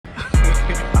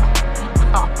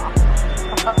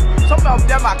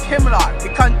a criminal.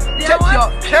 It can take your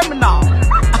criminal.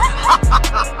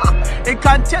 It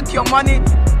can take your money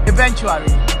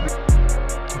eventually.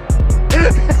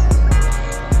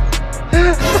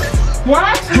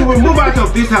 What? You will move out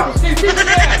of this house.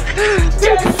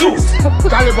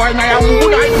 Charlie boy, now I'm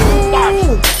moving.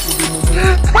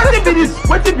 What be this?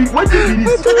 What be this?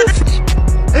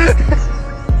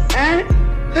 Eh?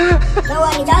 No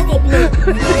one just a play.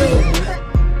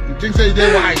 You think say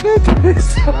they wise?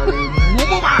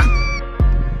 Woman,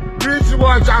 rich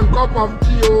boy and cup of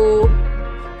tea.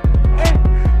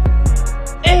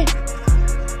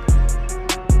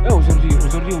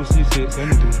 Aujourd'hui aussi c'est un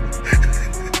autre jour.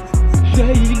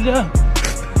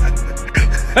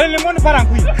 Le monde part en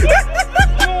couille.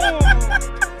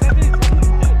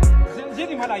 J'ai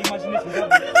du mal à imaginer ce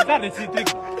genre de ces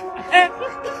trucs.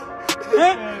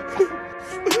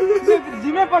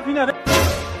 J'ai même pas fini avec.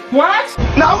 What?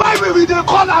 Now why we dey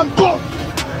call am go?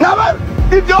 Now why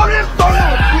if the only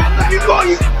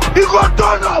story he go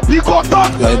turn up, he go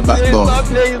turn. You're a bad boy.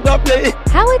 He's not playing.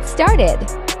 How it started.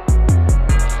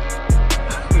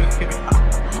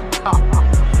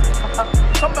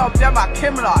 Some of them are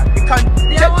criminal. It can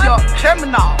take your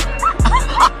criminal.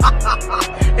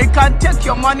 It can take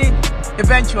your money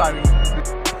eventually.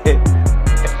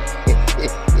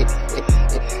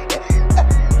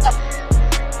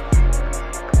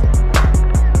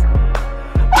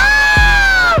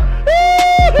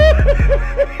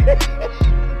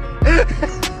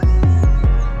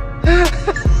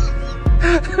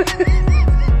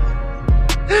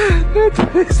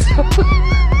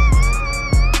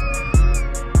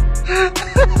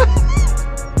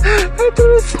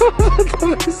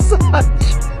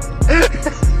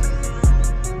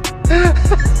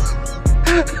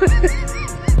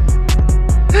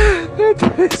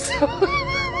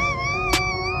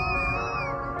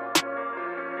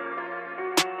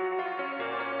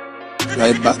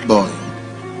 You're a bad boy.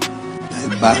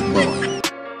 You're a bad boy.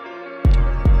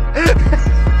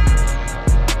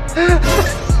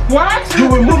 What? You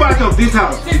will move out of this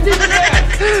house.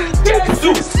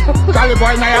 Charlie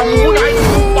boy, now I'm moving.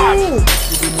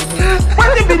 What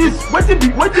be this? What be this?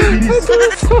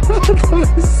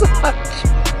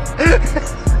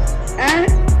 Eh?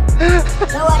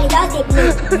 No one just a play.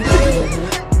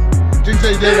 You think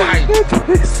say they wise?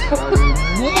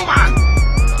 Woman.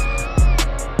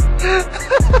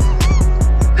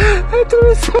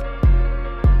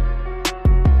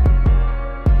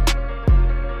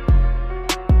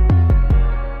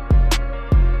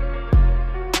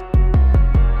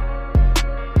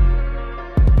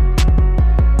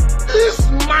 This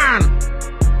man.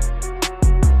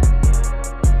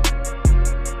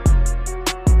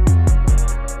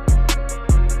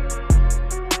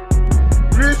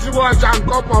 Rich boy and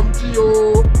cup of tea.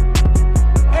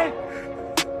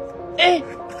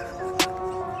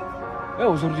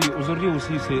 Aujourd'hui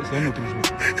aussi c'est un autre jour.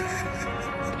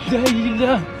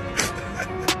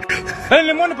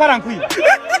 Le monde part en couille.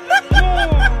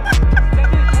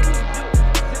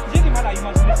 J'ai du mal à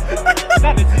imaginer ce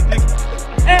genre de ces trucs.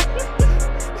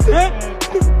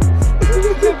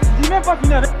 J'ai même pas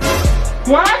fini avec.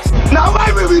 What? Now why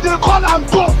we dey call am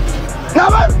go? Now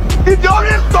why if the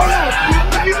only story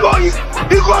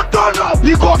he go turn up,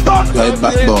 he go turn. You're a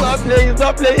bad boy. He's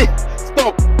not playing.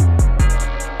 Stop.